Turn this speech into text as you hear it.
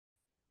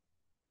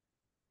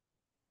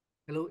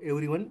Hello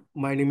everyone,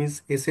 my name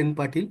is SN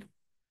Patil.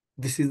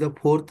 This is the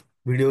fourth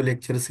video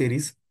lecture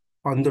series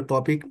on the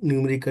topic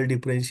numerical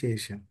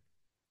differentiation.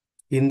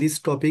 In this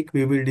topic,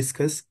 we will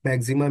discuss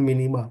maxima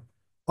minima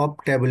of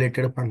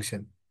tabulated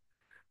function.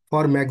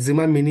 For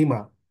maxima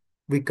minima,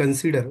 we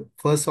consider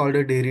first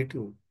order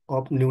derivative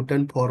of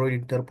Newton forward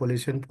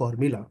interpolation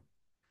formula.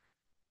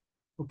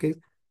 Okay.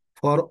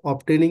 For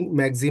obtaining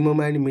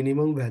maximum and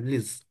minimum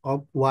values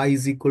of y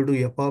is equal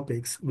to f of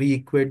x, we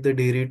equate the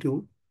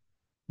derivative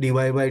dy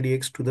by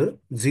dx to the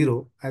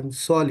 0 and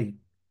solve it.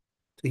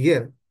 So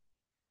here,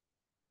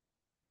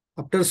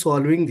 after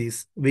solving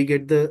this, we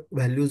get the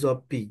values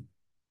of p.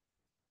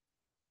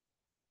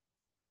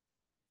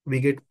 We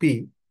get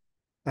p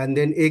and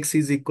then x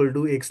is equal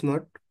to x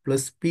naught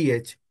plus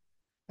ph.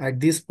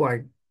 At this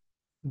point,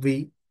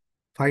 we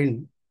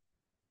find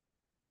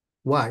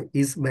y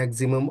is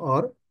maximum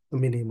or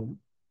minimum.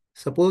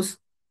 Suppose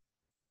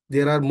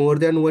there are more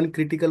than one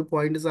critical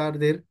points are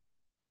there.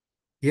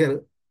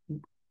 Here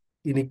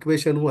in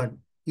equation 1,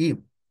 if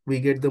we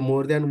get the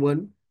more than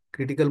one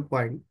critical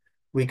point,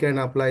 we can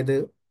apply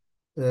the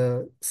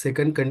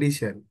second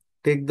condition.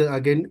 Take the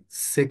again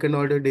second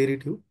order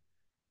derivative,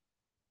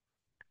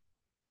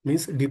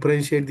 means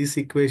differentiate this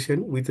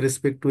equation with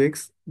respect to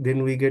x,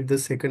 then we get the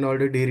second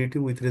order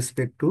derivative with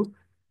respect to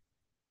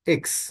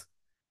x.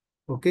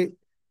 Okay.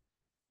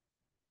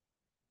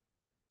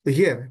 So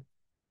here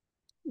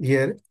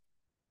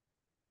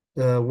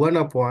 1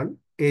 upon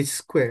h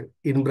square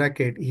in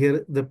bracket,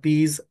 here the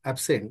p is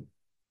absent.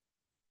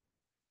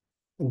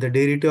 The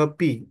derivative of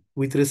p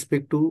with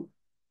respect to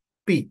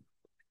p.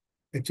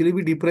 Actually,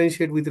 we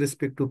differentiate with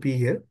respect to p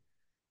here.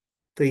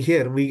 So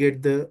here we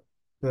get the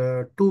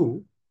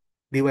 2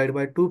 divided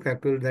by 2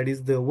 factorial, that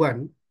is the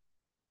 1.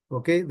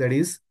 Okay, that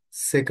is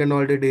second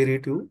order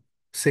derivative,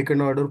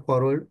 second order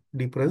forward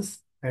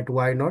difference at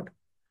y naught.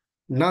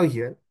 Now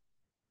here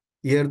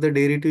the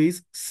derivative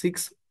is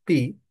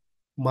 6p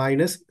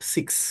minus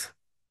 6.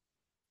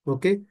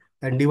 Okay,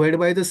 and divided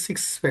by the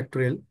 6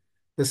 factorial,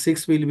 the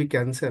 6 will be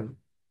cancelled.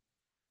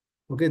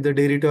 Okay, the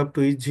derivative of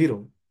 2 is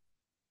 0.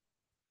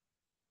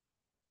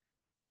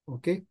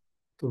 Okay,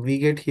 so we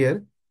get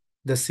here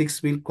the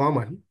 6 will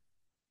common,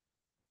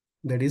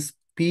 that is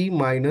p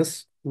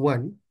minus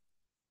 1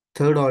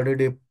 third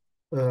order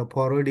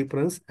forward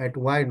difference at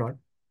y naught.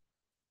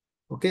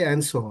 Okay,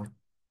 and so on.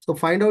 So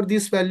find out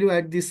this value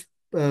at this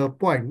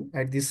point,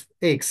 at this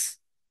x.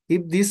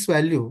 If this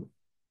value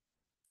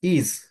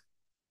is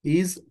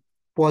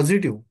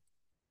positive,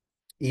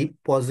 if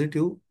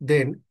positive,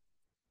 then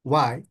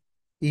y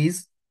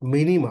is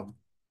minimum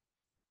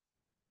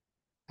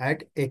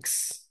at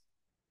x.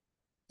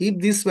 If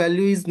this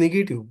value is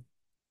negative,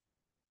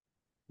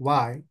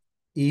 y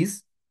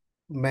is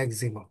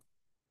maximum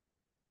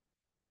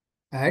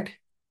at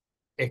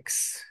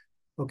x.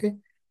 Okay,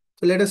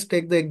 so let us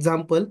take the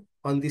example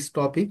on this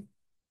topic.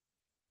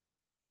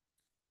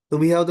 So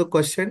we have the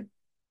question: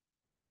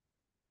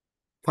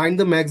 find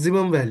the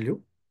maximum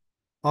value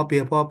of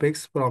f of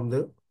x from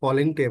the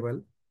following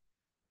table.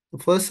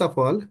 First of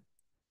all,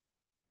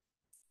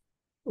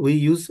 we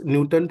use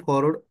Newton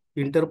forward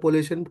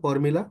interpolation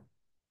formula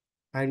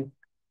and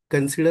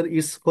consider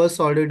its first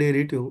order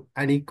derivative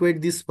and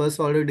equate this first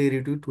order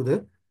derivative to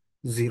the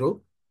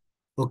 0.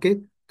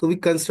 Okay, so we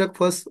construct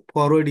first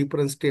forward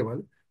difference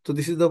table. So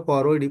this is the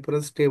forward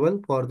difference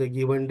table for the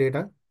given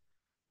data.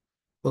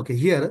 Okay,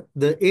 here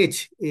the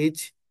h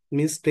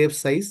means step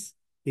size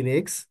in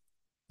x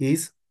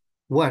is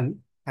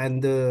 1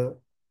 and the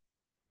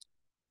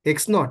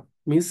x naught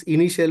means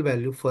initial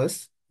value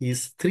first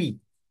is 3.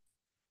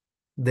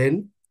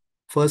 Then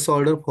first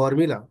order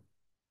formula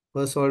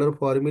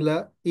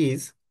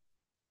is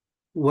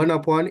 1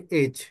 upon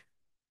h.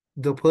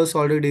 The first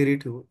order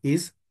derivative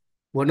is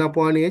 1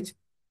 upon h,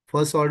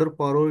 first order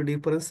forward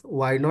difference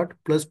y naught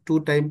plus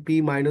 2 times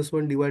p minus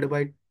 1 divided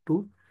by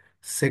 2,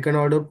 second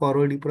order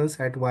forward difference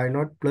at y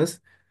naught plus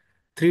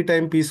 3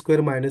 times p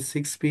square minus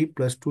 6p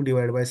plus 2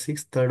 divided by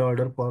 6, third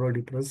order forward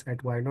difference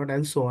at y naught,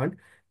 and so on,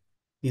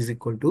 is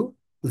equal to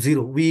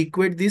 0. We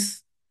equate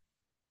this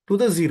to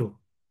the 0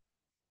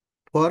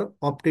 for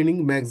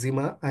obtaining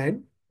maxima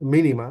and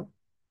minima.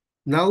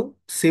 Now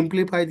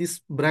simplify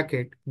this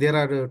bracket. There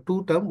are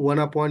two terms, 1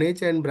 upon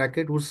h and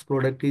bracket whose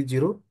product is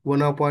 0.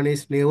 1 upon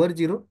h never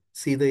 0.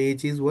 See, the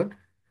h is 1.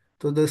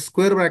 So the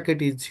square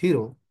bracket is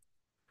 0.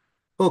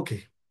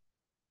 Okay.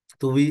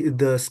 So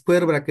the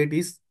square bracket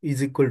is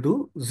equal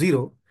to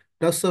 0.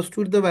 Now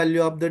substitute the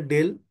value of the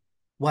del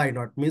y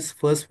naught, means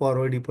first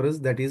forward difference,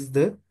 that is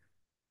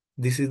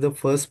this is the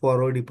first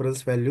forward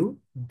difference value,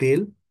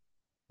 del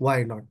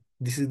y naught.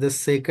 This is the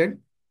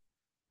second,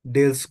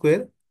 del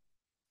square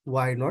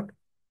y naught.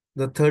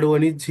 The third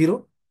one is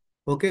 0.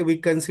 Okay, we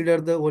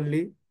consider the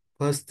only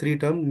first three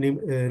term,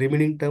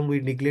 remaining term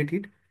we neglect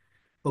it.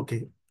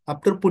 Okay,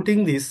 after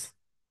putting this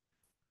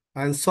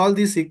and solve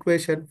this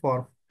equation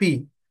for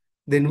p,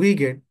 then we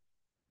get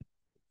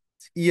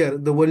here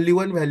the only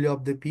one value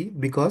of the p,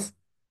 because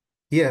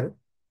here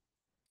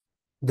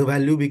the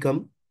value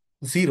become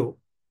 0.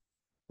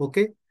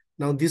 Okay,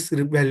 Now this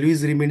value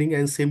is remaining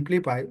and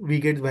simplify, we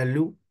get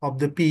value of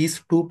the P is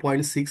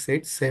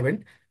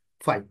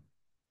 2.6875.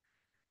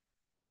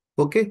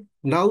 Okay,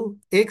 now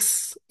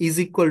X is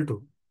equal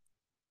to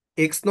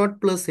X naught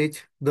plus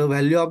H. The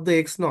value of the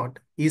X naught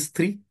is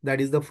 3.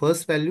 That is the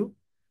first value.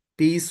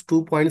 P is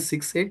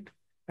 2.68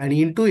 and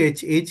into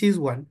H is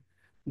 1.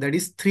 That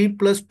is 3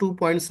 plus 2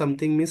 point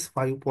something means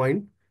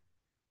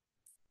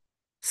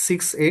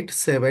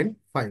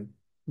 5.6875.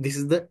 This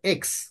is the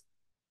X.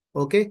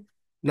 Okay.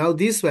 Now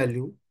this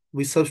value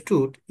we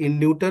substitute in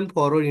Newton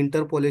forward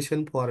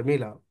interpolation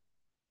formula,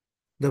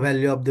 the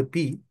value of the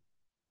P.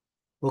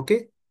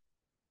 Okay.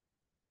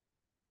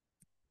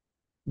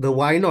 The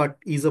Y naught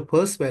is the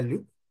first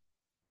value.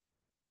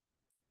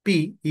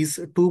 P is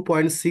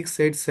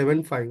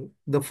 2.6875.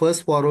 The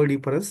first forward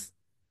difference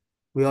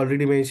we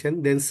already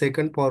mentioned. Then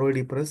second forward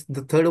difference.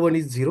 The third one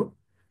is 0.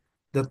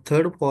 The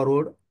third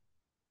order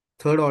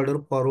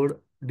forward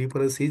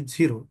difference is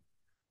 0.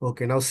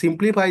 Okay, now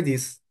simplify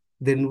this.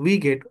 Then we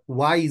get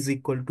Y is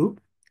equal to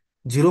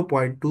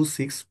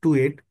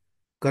 0.2628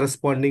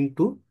 corresponding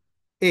to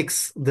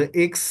X. The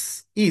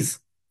X is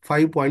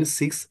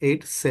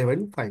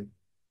 5.6875.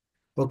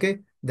 Okay,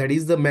 that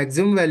is the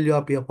maximum value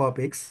of f of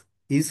X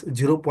is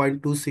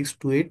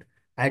 0.2628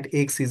 at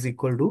X is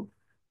equal to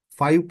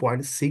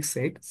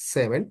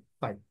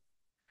 5.6875.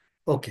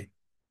 Okay,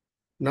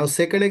 now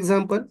second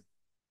example.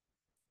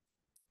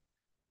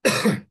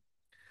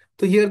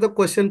 So here the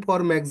question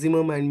for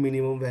maximum and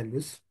minimum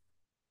values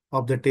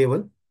of the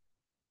table.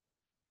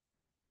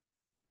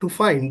 To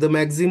find the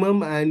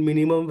maximum and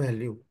minimum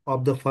value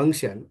of the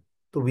function,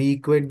 so we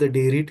equate the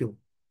derivative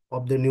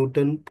of the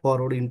Newton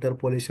forward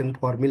interpolation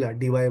formula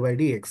dy by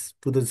dx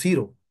to the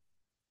 0.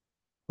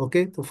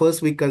 Okay, so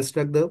first we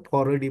construct the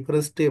forward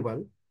difference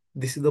table.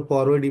 This is the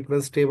forward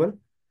difference table.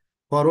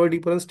 Forward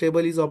difference table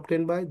is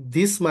obtained by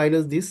this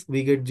minus this,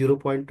 we get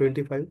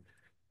 0.25.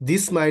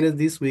 This minus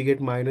this, we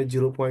get minus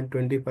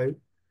 0.25.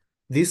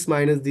 This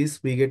minus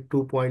this, we get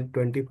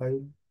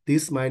 2.25.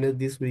 This minus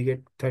this, we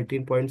get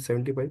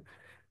 13.75.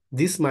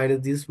 This minus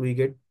this, we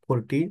get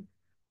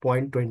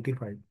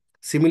 14.25.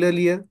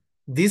 Similarly, here,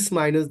 this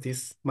minus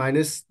this,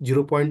 minus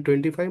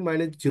 0.25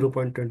 minus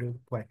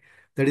 0.25.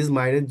 That is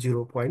minus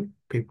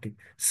 0.50.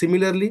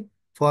 Similarly,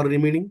 for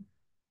remaining,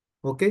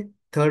 okay,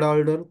 third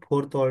order,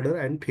 fourth order,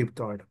 and fifth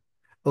order.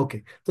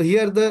 Okay, so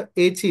here the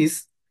H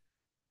is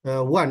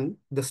 1,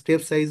 the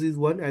step size is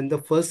 1, and the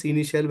first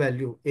initial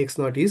value x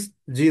naught is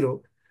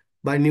 0.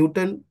 By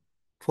Newton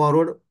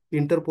forward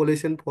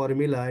interpolation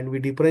formula and we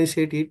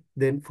differentiate it,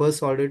 then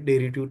first order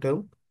derivative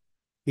term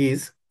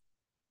is,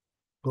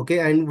 okay,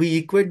 and we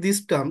equate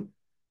this term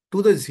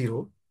to the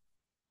 0.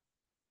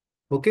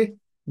 Okay,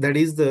 that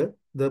is the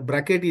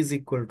bracket is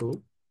equal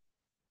to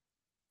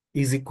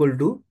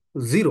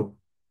 0.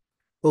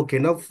 Okay,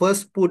 now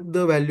first put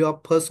the value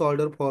of first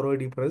order forward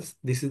difference.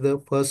 This is the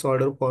first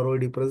order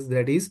forward difference,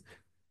 that is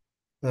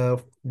uh,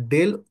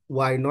 del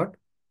y naught.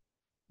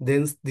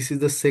 Then this is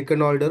the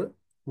second order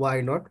y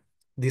naught,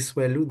 this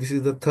value. This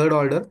is the third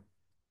order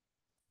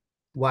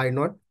y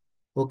naught.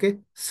 Okay,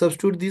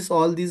 substitute this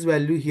all these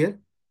value here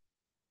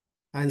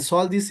and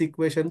solve this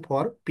equation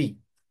for p.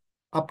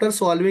 After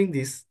solving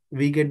this,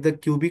 we get the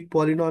cubic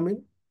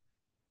polynomial,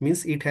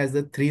 means it has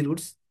the three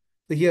roots.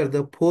 So here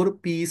the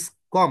 4p is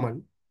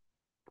common.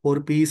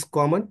 4p is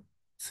common.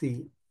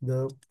 See,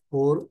 the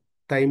 4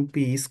 time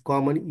p is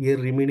common here,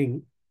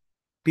 remaining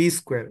p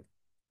square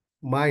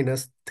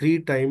minus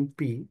 3 time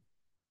p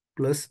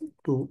plus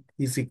 2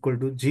 is equal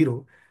to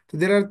 0. So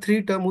there are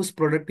three terms whose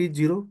product is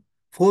 0.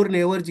 4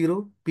 never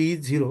 0, p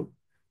is 0,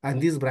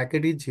 and this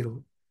bracket is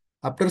 0.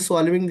 After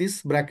solving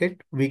this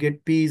bracket, we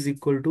get p is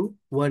equal to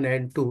 1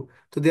 and 2.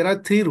 So there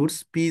are three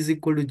roots, p is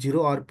equal to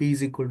 0 or p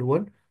is equal to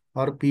 1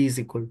 or p is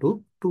equal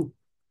to 2.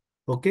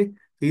 Okay.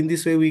 In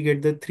this way, we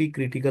get the three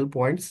critical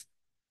points.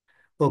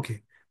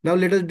 Okay. Now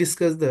let us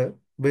discuss the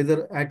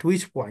whether at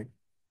which point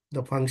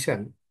the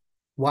function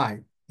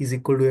y is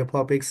equal to f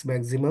of x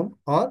maximum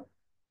or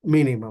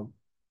minimum.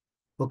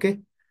 Okay.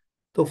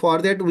 So for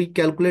that, we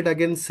calculate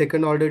again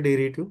second order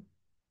derivative.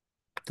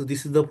 So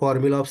this is the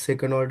formula of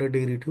second order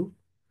derivative.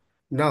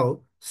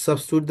 Now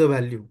substitute the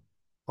value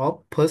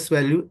of first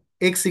value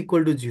x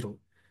equal to 0.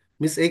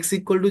 Means x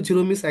equal to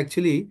 0 means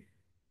actually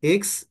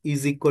x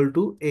is equal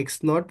to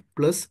x naught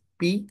plus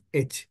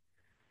ph.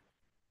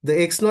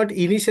 The x naught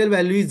initial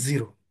value is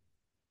 0.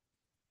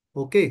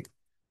 Okay.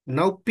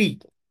 Now p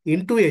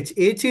into h.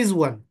 H is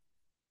 1.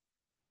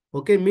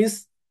 Okay.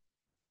 Means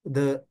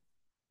the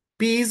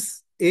p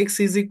is x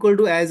is equal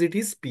to as it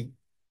is p.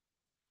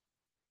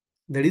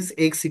 That is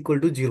x equal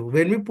to 0.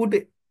 When we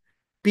put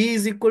p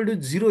is equal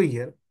to 0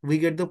 here, we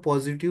get the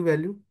positive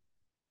value.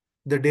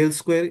 The del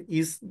square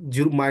is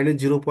 0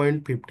 minus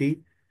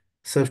 0.50.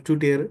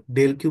 Substitute here.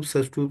 Del cube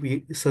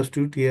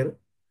substitute here.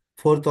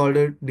 Fourth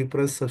order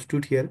difference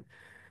substitute here.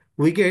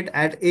 We get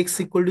at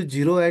x equal to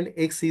 0 and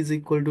x is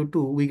equal to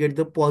 2, we get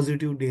the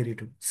positive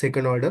derivative.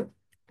 Second order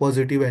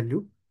positive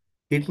value.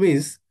 It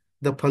means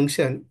the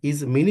function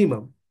is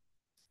minimum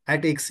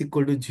at x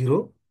equal to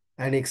 0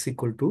 and x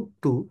equal to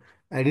 2.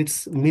 and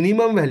its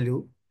minimum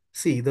value,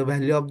 see the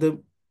value of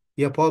the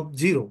f of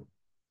 0,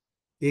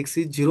 x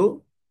is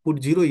 0,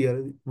 put 0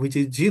 here, which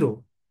is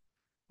 0,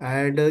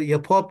 and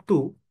f of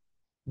 2,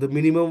 the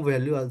minimum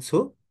value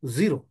also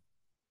 0.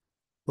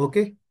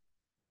 Okay.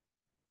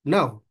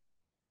 Now,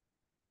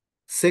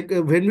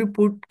 when we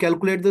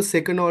calculate the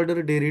second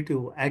order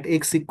derivative at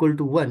x equal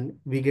to 1,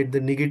 we get the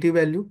negative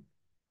value.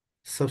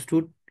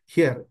 Substitute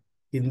here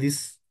in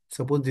this,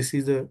 suppose this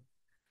is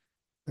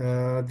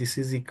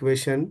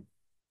equation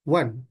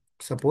 1.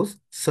 Suppose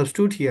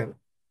substitute here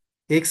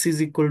x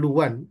is equal to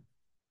 1,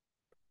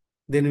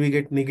 then we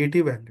get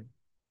negative value.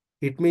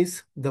 It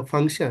means the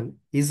function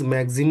is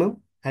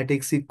maximum at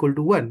x equal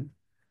to 1,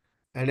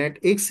 and at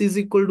x is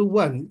equal to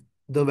 1,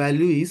 the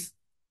value is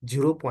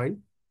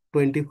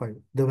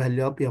 0.25, the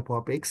value of f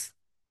of x.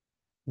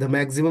 The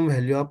maximum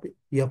value of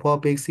f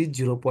of x is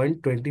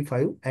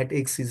 0.25 at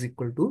x is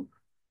equal to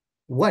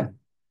 1.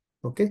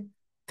 Okay.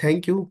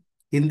 Thank you.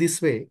 In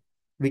this way,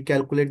 we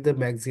calculate the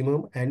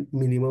maximum and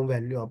minimum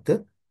value of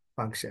the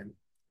function.